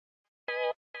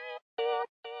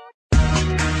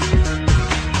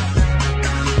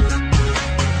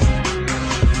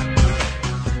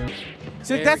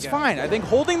So that's fine. I think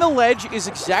holding the ledge is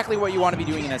exactly what you want to be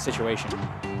doing in that situation.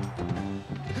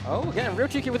 Oh, again, real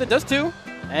cheeky with it. Does 2.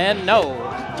 And no.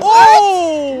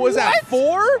 Oh! Was that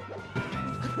 4?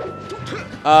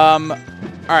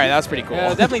 All right, that's pretty cool. Yeah,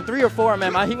 definitely 3 or 4,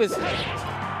 man. He was...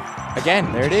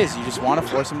 Again, there it is. You just want to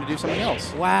force him to do something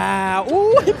else. Wow.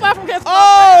 Ooh, he platform gets...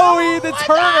 Oh, the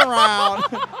turnaround.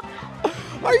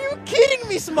 Are you kidding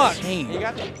me, Smut? Zane. You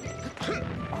got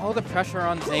all the pressure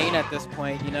on Zane at this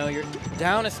point. You know, you're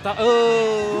down and stop.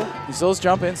 Oh. He still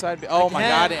jump inside. Oh, my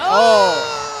God.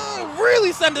 Oh.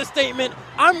 Really send a statement.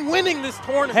 I'm winning this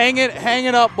tournament. Hang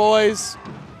it up, boys.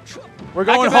 We're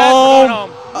going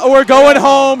home. We're going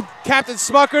home. Captain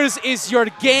Smuckers is your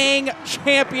gang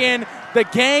champion, the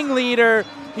gang leader.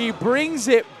 He brings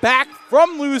it back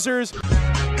from losers.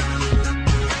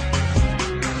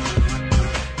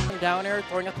 Down air,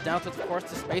 throwing up the down tilt, of course,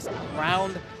 to space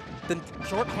around the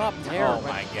short hop there. Oh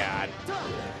my God.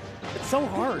 It's so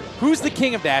hard. Who's the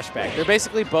king of dashback? They're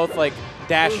basically both like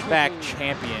dashback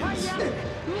champions.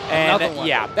 And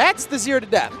yeah, that's the 0 to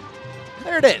death.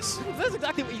 There it is. That's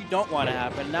exactly what you don't want to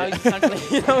happen. Now he's essentially,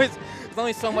 you know, there's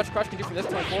only so much Crush can do from this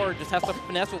point forward. Just has to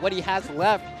finesse with what he has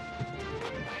left.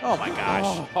 Oh my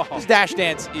gosh. Oh. This dash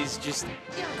dance is just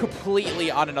completely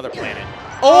on another planet.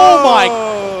 Oh my.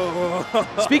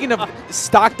 Speaking of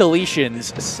stock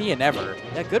deletions, see you never.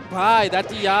 Yeah, goodbye. That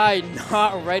DI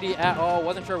not ready at all.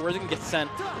 Wasn't sure where's it going to get sent.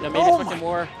 You know, maybe expecting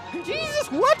more. Jesus,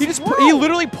 what? He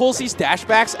literally pulls these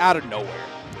dashbacks out of nowhere.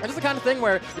 And it's the kind of thing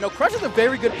where, you know, Crush is a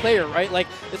very good player, right? Like,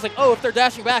 it's like, oh, if they're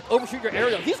dashing back, overshoot your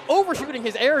aerial. He's overshooting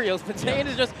his aerials, but Zane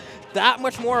is just that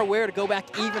much more aware to go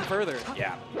back even further.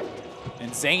 Yeah.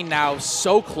 And Zane now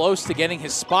so close to getting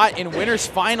his spot in winners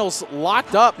finals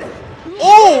locked up.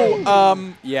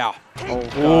 Oh, yeah. Oh,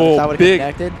 God. That would have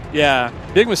connected. Yeah,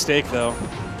 big mistake though.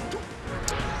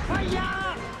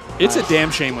 It's a damn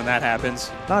shame when that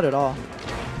happens. Not at all.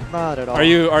 Not at all. Are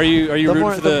you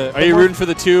rooting for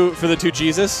the two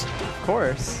Jesus? Of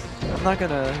course. I'm not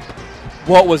gonna.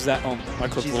 What was that? Oh, I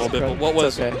clipped a little bit. But what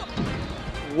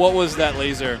was that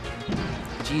laser?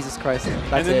 Jesus Christ.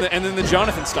 And then the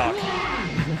Jonathan stock.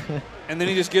 And then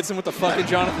he just gets him with the fucking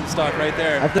Jonathan stock right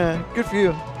there. Good for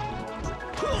you.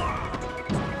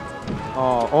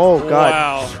 Oh God.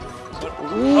 Wow.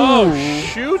 Oh,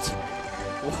 shoot.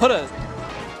 What a...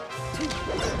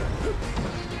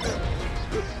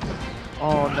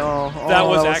 Oh, no. Oh, that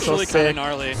was actually so kind of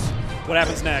gnarly. What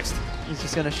happens next? He's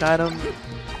just going to shine him.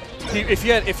 If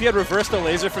you had reversed the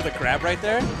laser for the crab right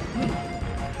there,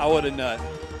 I would have nut.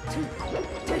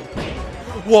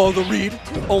 Whoa, the read.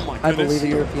 Oh, my goodness. I believe a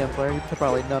European player. He could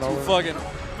probably nut all over. Fucking.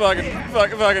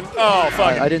 Oh,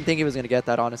 fuck. I didn't think he was going to get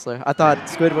that, honestly. I thought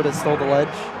Squid would have stole the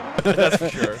ledge. That's for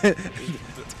sure.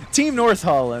 Team North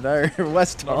Holland, or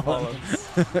West Holland.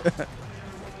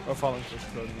 North Holland is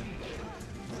exploding in.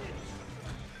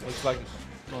 Looks like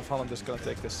North Holland is going to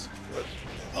take this.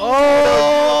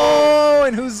 Oh,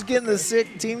 and who's getting the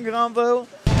sick team combo?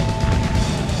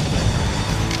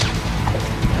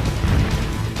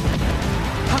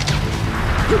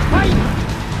 Please.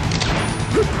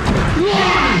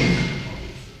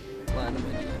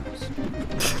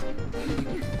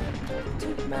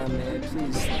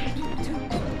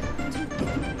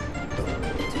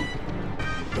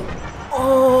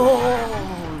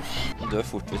 Dør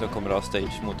fort hvis han kommer av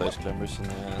stage mot Ice Climbers.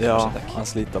 Ja, han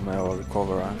sliter med å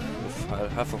recovere.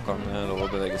 Her får ikke han lov å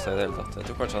bevege seg i det hele tatt. Jeg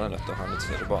tror kanskje han er nødt til å ha en litt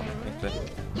større bane, egentlig.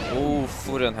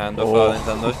 For en handoff fra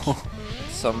Nintendo.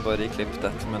 Somebody clip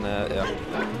that, men ja.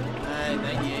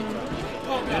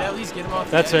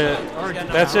 That's it.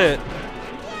 That's it.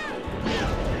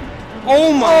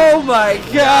 Oh my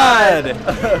God!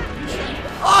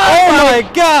 Oh my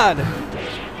God!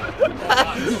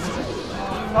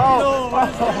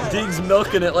 Oh, Deeg's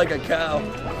milking it like a cow.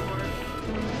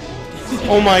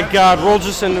 Oh my God, roll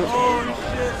just in. Oh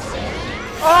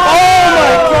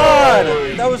my God!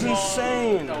 That was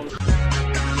insane.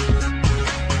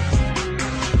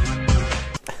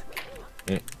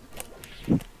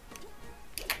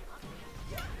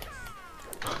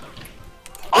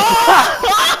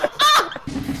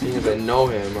 Seeing as I know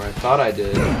him, or I thought I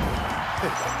did.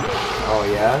 Oh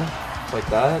yeah? It's like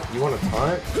that? You want to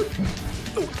taunt?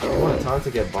 You want to taunt to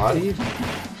get bodied?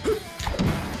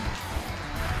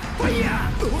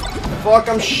 Fuck,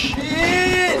 I'm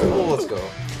shit! Oh, let's go.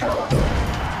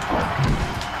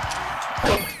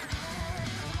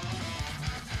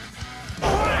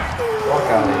 Fuck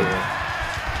out of here.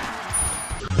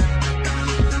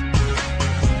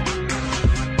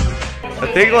 I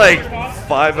think like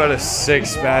 5 out of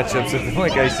 6 matchups have been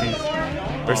like ICs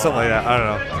or something like that. I don't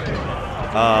know.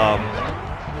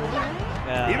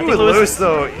 Even with Lewis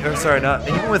though, or sorry, not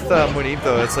even with Munib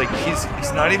though, it's like he's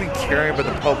not even caring about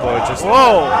the popo. It's just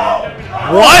Whoa!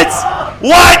 What?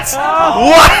 What?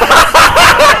 What?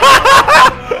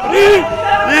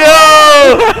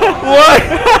 Yo! What?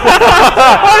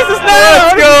 What is this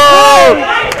now?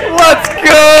 Let's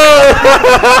go!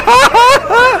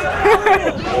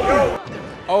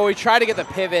 Oh, he tried to get the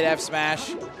pivot F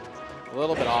smash. A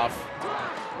little bit off.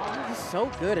 He's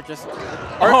so good at just.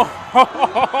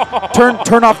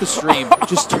 Turn off the stream.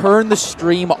 Just turn the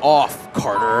stream off,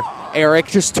 Carter. Eric,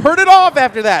 just turn it off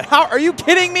after that. How are you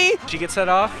kidding me? She gets set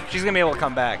off, she's gonna be able to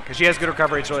come back because she has good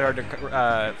recovery. It's really hard to,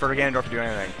 for Ganondorf to do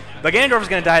anything. But Ganondorf is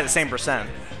gonna die at the same percent.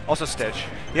 Also Stitch.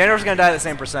 Ganondorf's gonna die at the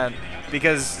same percent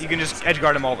because you can just edge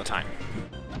guard him all the time.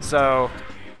 So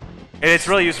it's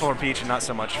really useful for Peach and not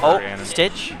so much for Ganon.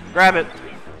 Stitch. Grab it.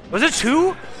 Was it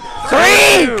 2? 3!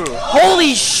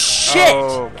 Holy shit!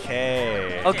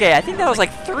 Okay. Okay, I think that was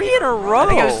like 3 in a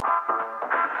row.